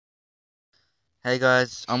Hey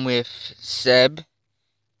guys, I'm with Seb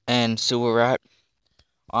and Silver Rat.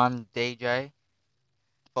 I'm DJ.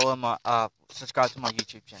 Follow my subscribe to my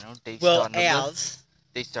YouTube channel, Well, ours.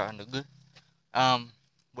 D-Star Nugga.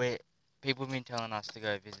 Where people have been telling us to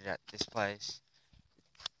go visit at this place.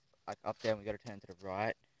 Like up there, we gotta turn to the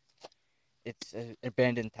right. It's an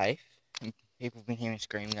abandoned tafe. And people have been hearing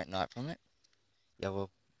screaming at night from it. Yeah, well,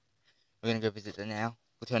 we're gonna go visit there now.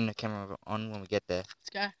 We'll turn the camera on when we get there. Let's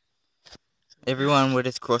go. Everyone, we're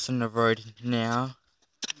just crossing the road now.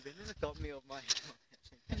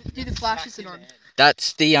 Do the flashes it on.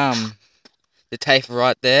 That's the tafe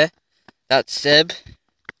right there. That's Seb.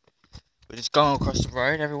 We're just going across the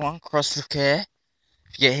road, everyone. Cross with care.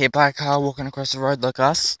 If you get hit by a car walking across the road like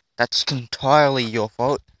us, that's entirely your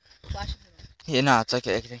fault. Flashes it on. Yeah, no, it's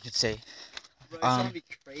okay. I can see. Bro, it's gonna be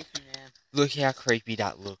creepy, man. Look how creepy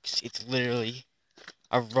that looks. It's literally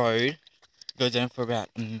a road. Goes down for about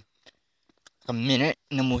a minute,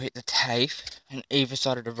 and then we'll hit the tafe. And either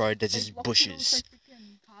side of the road, there's just bushes.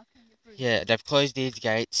 Yeah, they've closed these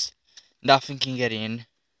gates. Nothing can get in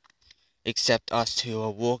except us two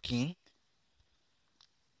are walking.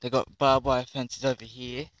 They got barbed wire fences over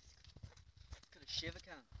here. Got a shiver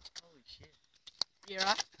cam. Holy shit. Yeah,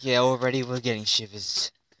 right? Yeah, already we're getting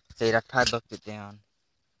shivers. See, I've padlocked it down.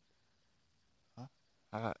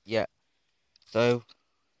 Huh? Yeah. So,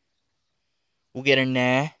 we'll get in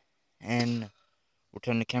there and we'll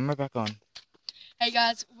turn the camera back on. Hey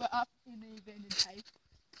guys, we're up in the abandoned tape.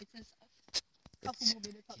 It's just a couple more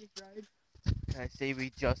minutes up this road. Okay, see, we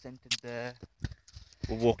just entered the...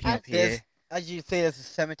 We're walking up here. As you see, there's a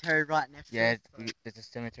cemetery right next to it. Yeah, there's a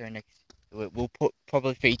cemetery next to it. We'll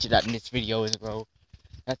probably feature that in this video as well.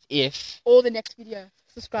 That's if... Or the next video.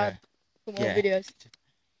 Subscribe for more videos. If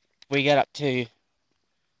we get up to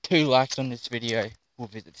 2 likes on this video, we'll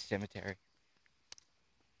visit the cemetery.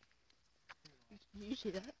 You see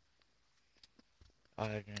that? I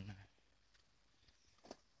don't know.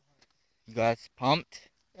 You guys pumped?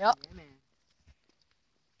 Yep. Yeah, man.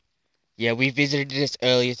 Yeah, we visited this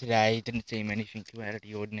earlier today. Didn't seem anything too out of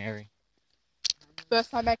the ordinary.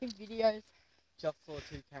 First time making videos. Just saw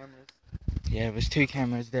 2 cameras. Yeah, there was 2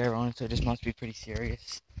 cameras there on, so this must be pretty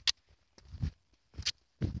serious.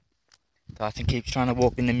 Tyson keeps trying to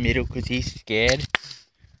walk in the middle because he's scared.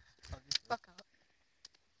 Fuck up.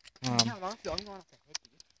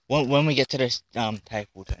 When we get to this tape,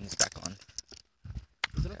 we'll turn this back on.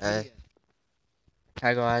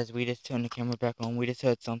 Hey guys, we just turned the camera back on. We just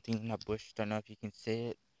heard something in that bush. Don't know if you can see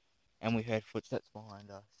it. And we heard footsteps behind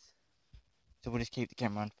us. So we'll just keep the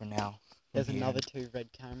camera on for now. There's another 2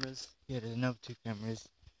 red cameras. Yeah, there's another 2 cameras.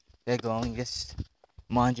 They're going.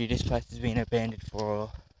 Mind you, this place has been abandoned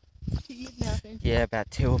for 2 years now, I think. Yeah,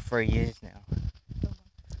 about 2 or 3 years now.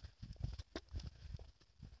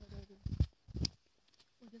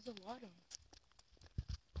 Oh, there's a light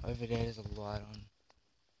on. Over there's a light on.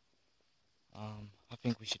 I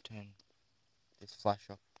think we should turn this flash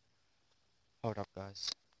off. Hold up, guys.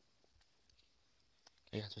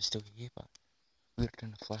 Okay, guys, we're still here, but we're gonna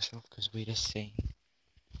turn the flash off because we just seen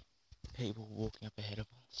people walking up ahead of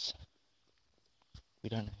us. We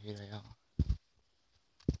don't know who they are,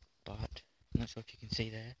 but I'm not sure if you can see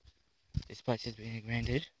there. This place has been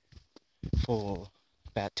abandoned for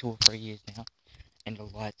about 2 or 3 years now, and the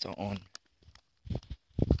lights are on.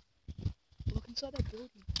 Look inside that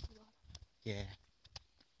building. Yeah.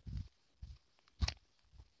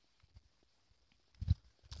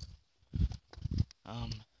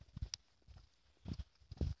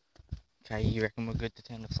 Okay, you reckon we're good to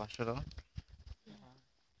turn the flashlight on? Yeah.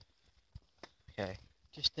 Okay.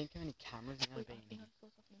 Just think how many cameras are going to be in here.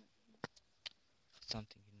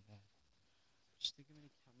 Something in there. Just think how many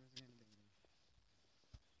cameras are going to be in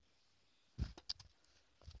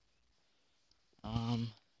here.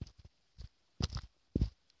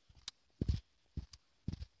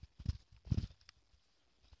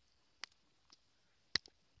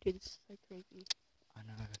 Dude, this is so creepy. I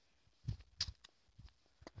know.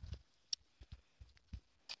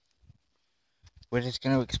 We're just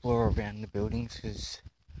going to explore around the buildings because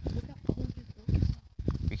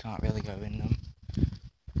we can't really go in them.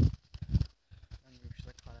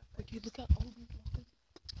 Dude, look how old these lockers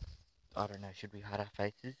I don't know, should we hide our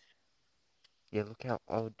faces? Yeah, look how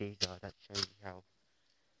old these are. That shows you how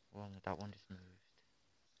long that one just moved.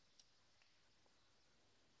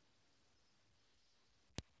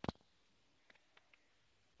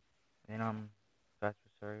 And guys,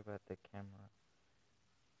 we're sorry about the camera.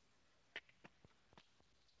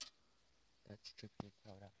 That's strictly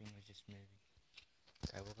how that thing was just moving.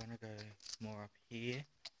 Okay, we're gonna go more up here.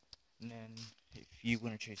 And then if you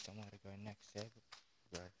want to choose somewhere to go next, Seb,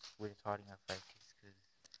 go. We're just hiding our faces.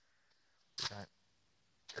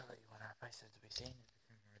 said we seen it.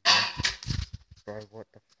 Bro, what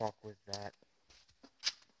the fuck was that?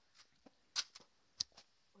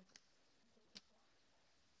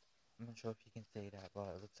 I'm not sure if you can see that, but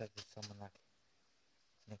it looks like there's someone like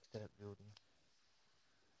next to that building.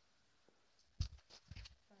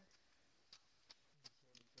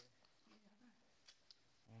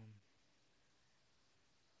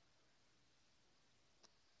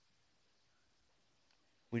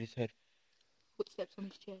 We just heard Footsteps on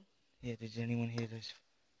his chair. Yeah, did anyone hear this?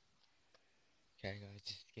 Okay guys,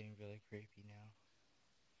 this is getting really creepy now.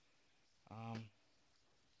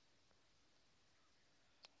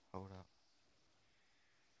 Hold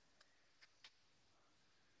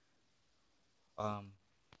up.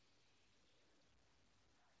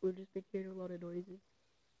 We've just been hearing a lot of noises.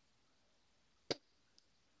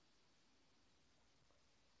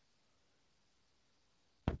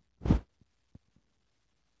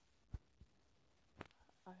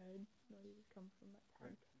 I heard noises come from that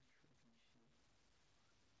tank.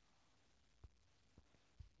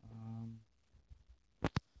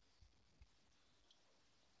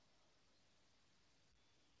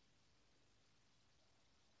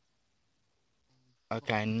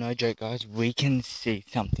 Okay, no joke guys, we can see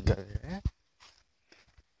something over there.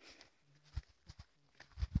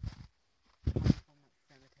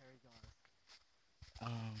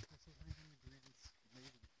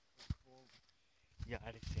 Yeah,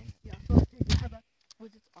 I did see it. Yeah, I thought it had that.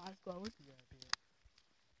 Was its eyes glowing? Yeah, a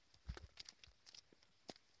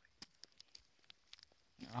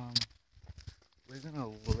bit. We're gonna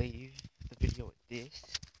leave the video at this.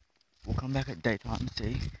 We'll come back at daytime and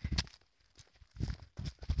see.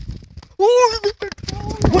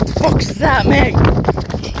 What the fuck's that, mate?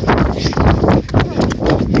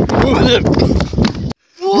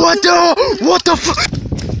 What the fuck?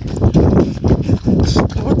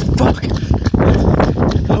 What the fuck?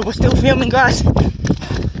 Oh, we're still filming, guys.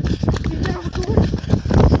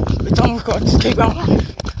 It's on record. Just keep going.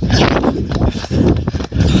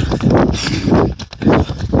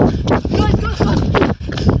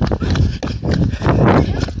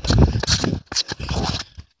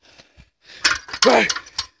 Bro.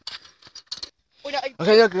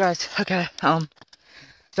 Okay, look, guys. Okay, that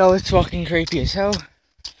was fucking creepy as hell.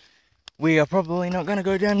 We are probably not gonna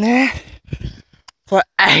go down there for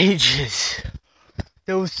ages.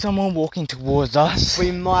 There was someone walking towards us. We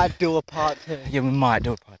might do a part 2. Yeah, we might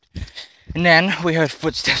do a part 2. And then we heard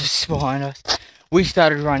footsteps behind us. We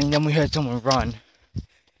started running, then we heard someone run.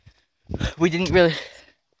 We didn't really...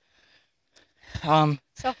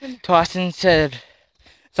 Tyson said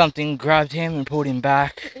something grabbed him and pulled him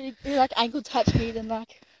back. He like ankle touched me, then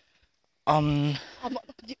like...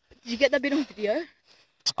 Did you get that bit on video?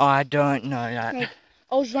 I don't know that. Like,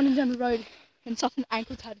 I was running down the road and something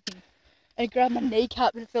ankle touched me. And it grabbed my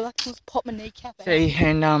kneecap and it felt like it was popped my kneecap out. See,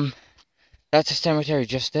 and that's a cemetery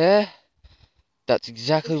just there. That's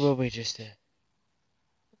exactly where we're just there.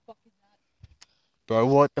 What the fuck is that? Bro,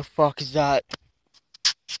 what the fuck is that?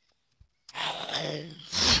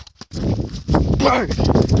 Bro!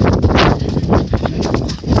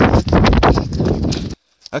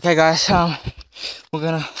 Okay guys, we're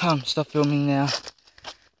gonna stop filming now.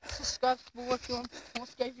 Subscribe if you want more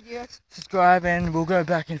scary videos. Subscribe and we'll go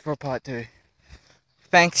back in for a part 2.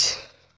 Thanks.